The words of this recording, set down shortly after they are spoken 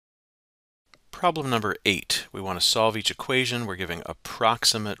Problem number 8. We want to solve each equation. We're giving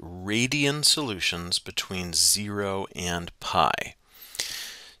approximate radian solutions between 0 and pi.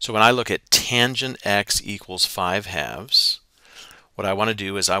 So when I look at tangent x equals 5/2, what I want to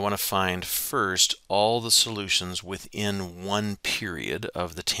do is I want to find first all the solutions within one period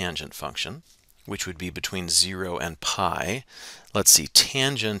of the tangent function, which would be between 0 and pi. Let's see,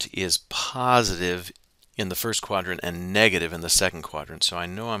 tangent is positive in the first quadrant and negative in the second quadrant. So I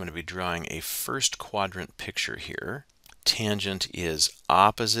know I'm going to be drawing a first quadrant picture here. Tangent is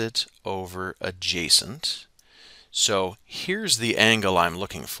opposite over adjacent. So here's the angle I'm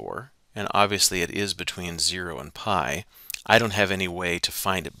looking for, and obviously it is between 0 and pi. I don't have any way to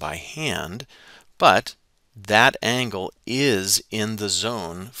find it by hand, but that angle is in the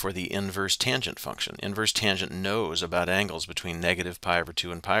zone for the inverse tangent function. Inverse tangent knows about angles between negative pi over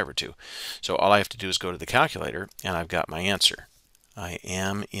 2 and pi over 2. So all I have to do is go to the calculator and I've got my answer. I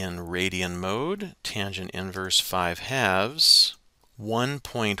am in radian mode. Tangent inverse 5/2,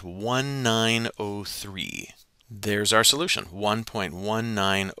 1.1903. There's our solution,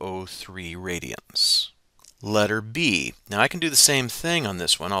 1.1903 radians. Letter B. Now I can do the same thing on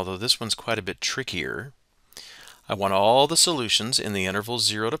this one, although this one's quite a bit trickier. I want all the solutions in the interval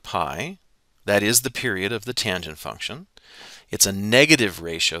 0 to pi. That is the period of the tangent function. It's a negative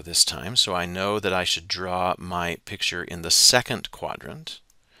ratio this time, so I know that I should draw my picture in the second quadrant.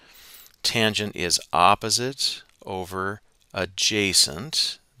 Tangent is opposite over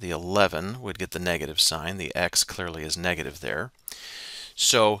adjacent. The 11 would get the negative sign. The x clearly is negative there.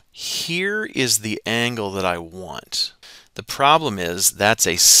 So here is the angle that I want. The problem is that's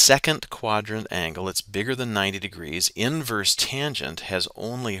a second quadrant angle. It's bigger than 90 degrees. Inverse tangent has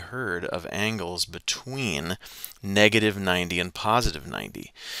only heard of angles between -90 and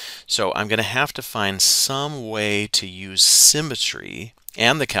 +90. So I'm going to have to find some way to use symmetry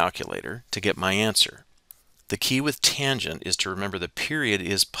and the calculator to get my answer. The key with tangent is to remember the period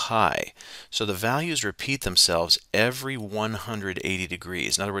is pi. So the values repeat themselves every 180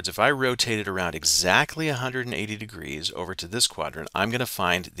 degrees. In other words, if I rotate it around exactly 180 degrees over to this quadrant, I'm going to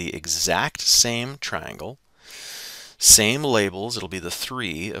find the exact same triangle, same labels. It'll be the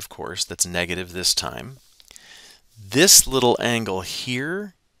 3, of course, that's negative this time. This little angle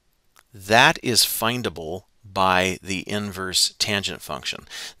here, that is findable by the inverse tangent function.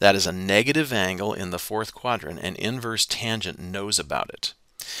 That is a negative angle in the fourth quadrant, and inverse tangent knows about it.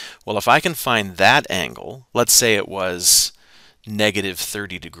 Well, if I can find that angle, let's say it was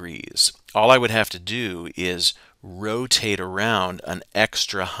 -30 degrees, all I would have to do is rotate around an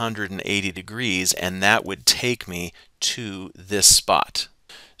extra 180 degrees, and that would take me to this spot.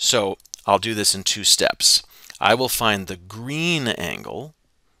 So I'll do this in 2 steps. I will find the green angle.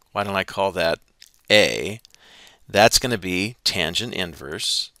 Why don't I call that A? That's going to be tangent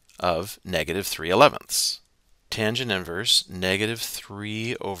inverse of -3/11. Tangent inverse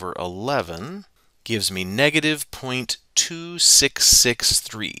 -3 over 11 gives me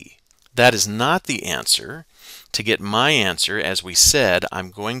 -0.2663. That is not the answer. To get my answer, as we said, I'm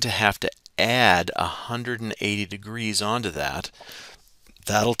going to have to add 180 degrees onto that.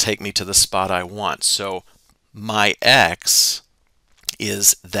 That'll take me to the spot I want. So my x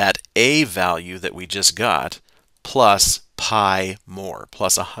is that A value that we just got plus pi more,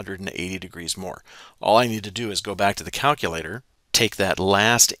 plus 180 degrees more. All I need to do is go back to the calculator, take that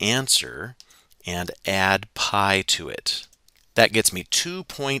last answer, and add pi to it. That gets me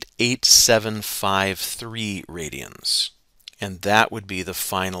 2.8753 radians, and that would be the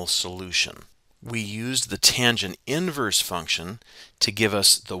final solution. We used the tangent inverse function to give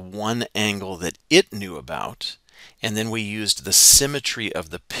us the one angle that it knew about, and then we used the symmetry of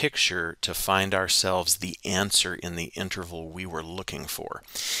the picture to find ourselves the answer in the interval we were looking for.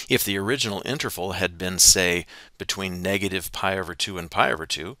 If the original interval had been, say, between -pi over 2 and pi over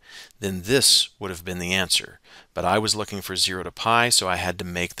 2, then this would have been the answer. But I was looking for 0 to pi, so I had to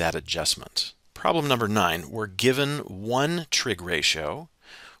make that adjustment. Problem number 9. We're given one trig ratio.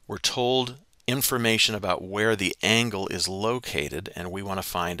 We're told information about where the angle is located, and we want to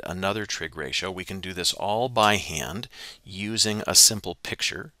find another trig ratio. We can do this all by hand using a simple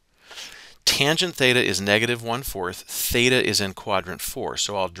picture. Tangent theta is -1/4. Theta is in quadrant 4.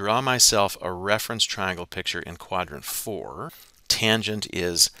 So I'll draw myself a reference triangle picture in quadrant 4. Tangent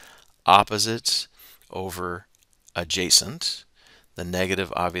is opposite over adjacent. The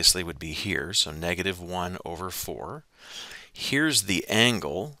negative obviously would be here, so -1/4. Here's the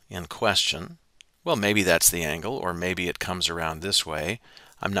angle in question. Well, maybe that's the angle, or maybe it comes around this way.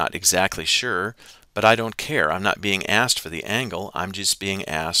 I'm not exactly sure, But I don't care. I'm not being asked for the angle. I'm just being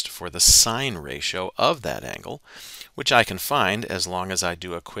asked for the sine ratio of that angle, which I can find as long as I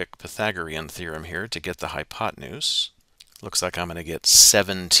do a quick Pythagorean theorem here to get the hypotenuse. Looks like I'm going to get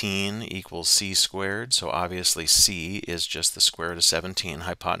 17 equals c squared. So obviously c is just the square root of 17.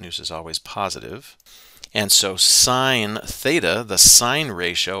 Hypotenuse is always positive. And so sine theta, the sine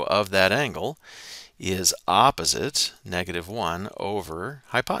ratio of that angle, is opposite -1 over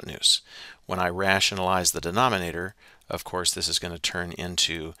hypotenuse. When I rationalize the denominator, of course, this is going to turn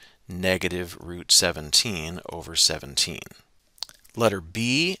into -√17 over 17. Letter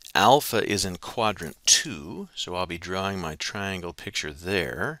B, alpha is in quadrant 2, so I'll be drawing my triangle picture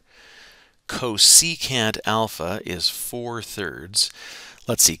there. Cosecant alpha is 4/3.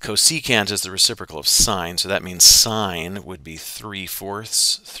 Let's see, cosecant is the reciprocal of sine, so that means sine would be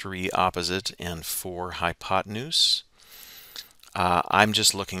 3/4, 3 opposite, and 4 hypotenuse. I'm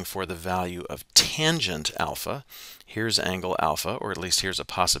just looking for the value of tangent alpha. Here's angle alpha, or at least here's a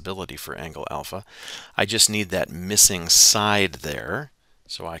possibility for angle alpha. I just need that missing side there.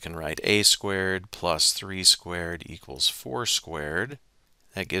 So I can write a squared plus 3 squared equals 4 squared.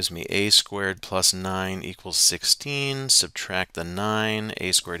 That gives me a squared plus 9 equals 16. Subtract the 9,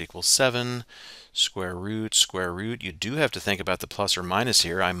 a squared equals 7. Square root, square root. You do have to think about the plus or minus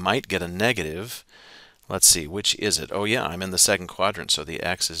here. I might get a negative. Let's see, which is it? Oh yeah, I'm in the second quadrant, so the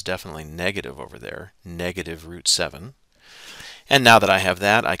x is definitely negative over there, -√7. And now that I have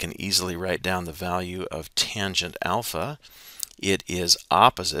that, I can easily write down the value of tangent alpha. It is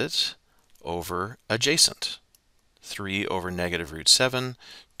opposite over adjacent. 3 over -√7,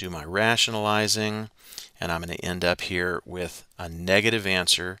 do my rationalizing, and I'm going to end up here with a negative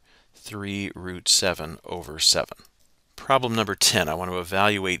answer, 3√7 over 7. Problem number 10, I want to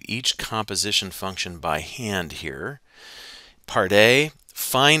evaluate each composition function by hand here. Part A,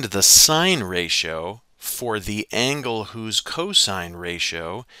 find the sine ratio for the angle whose cosine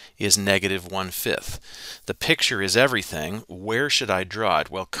ratio is -1/5. The picture is everything. Where should I draw it?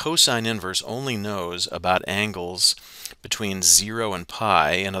 Well, cosine inverse only knows about angles between 0 and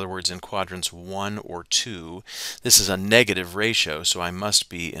pi, in other words, in quadrants 1 or 2. This is a negative ratio, so I must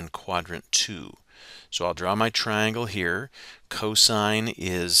be in quadrant 2. So I'll draw my triangle here. Cosine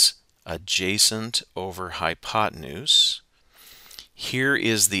is adjacent over hypotenuse. Here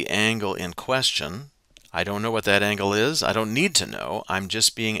is the angle in question. I don't know what that angle is. I don't need to know. I'm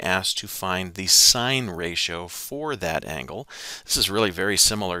just being asked to find the sine ratio for that angle. This is really very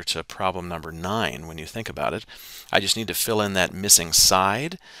similar to problem number 9 when you think about it. I just need to fill in that missing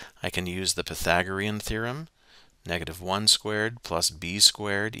side. I can use the Pythagorean theorem. -1 squared plus b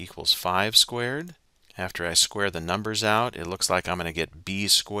squared equals 5 squared. After I square the numbers out, it looks like I'm going to get b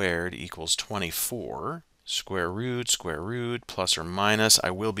squared equals 24. Square root, plus or minus.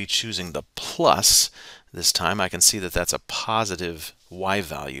 I will be choosing the plus this time. I can see that that's a positive y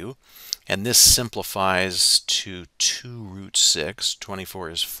value. And this simplifies to 2√6. 24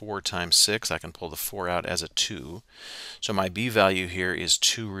 is 4 times 6. I can pull the 4 out as a 2. So my b value here is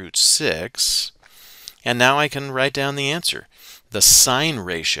 2√6. And now I can write down the answer. The sine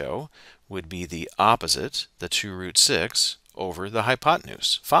ratio would be the opposite, the 2√6, over the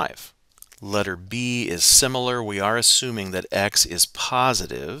hypotenuse, 5. Letter B is similar. We are assuming that x is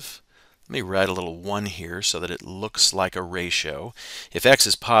positive. Let me write a little 1 here so that it looks like a ratio. If x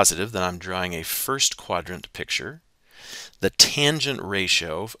is positive, then I'm drawing a first quadrant picture. The tangent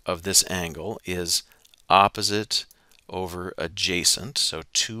ratio of this angle is opposite over adjacent, so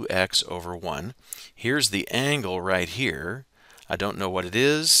 2x over 1. Here's the angle right here. I don't know what it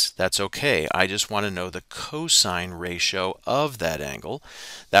is. That's okay. I just want to know the cosine ratio of that angle.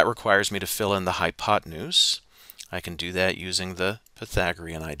 That requires me to fill in the hypotenuse. I can do that using the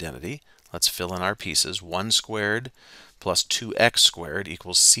Pythagorean identity. Let's fill in our pieces. 1 squared plus 2x squared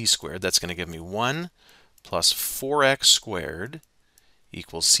equals c squared. That's going to give me 1 plus 4x squared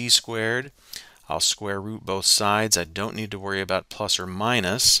equals c squared. I'll square root both sides. I don't need to worry about plus or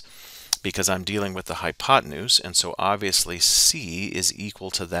minus because I'm dealing with the hypotenuse, and so obviously c is equal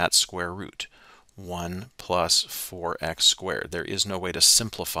to that square root, 1 plus 4x squared. There is no way to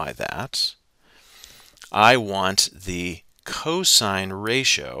simplify that. I want the cosine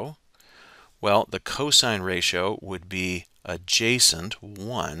ratio. Well, the cosine ratio would be adjacent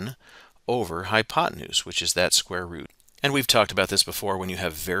 1 over hypotenuse, which is that square root. And we've talked about this before. When you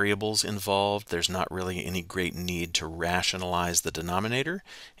have variables involved, there's not really any great need to rationalize the denominator.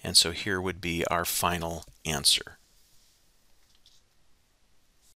 And so here would be our final answer.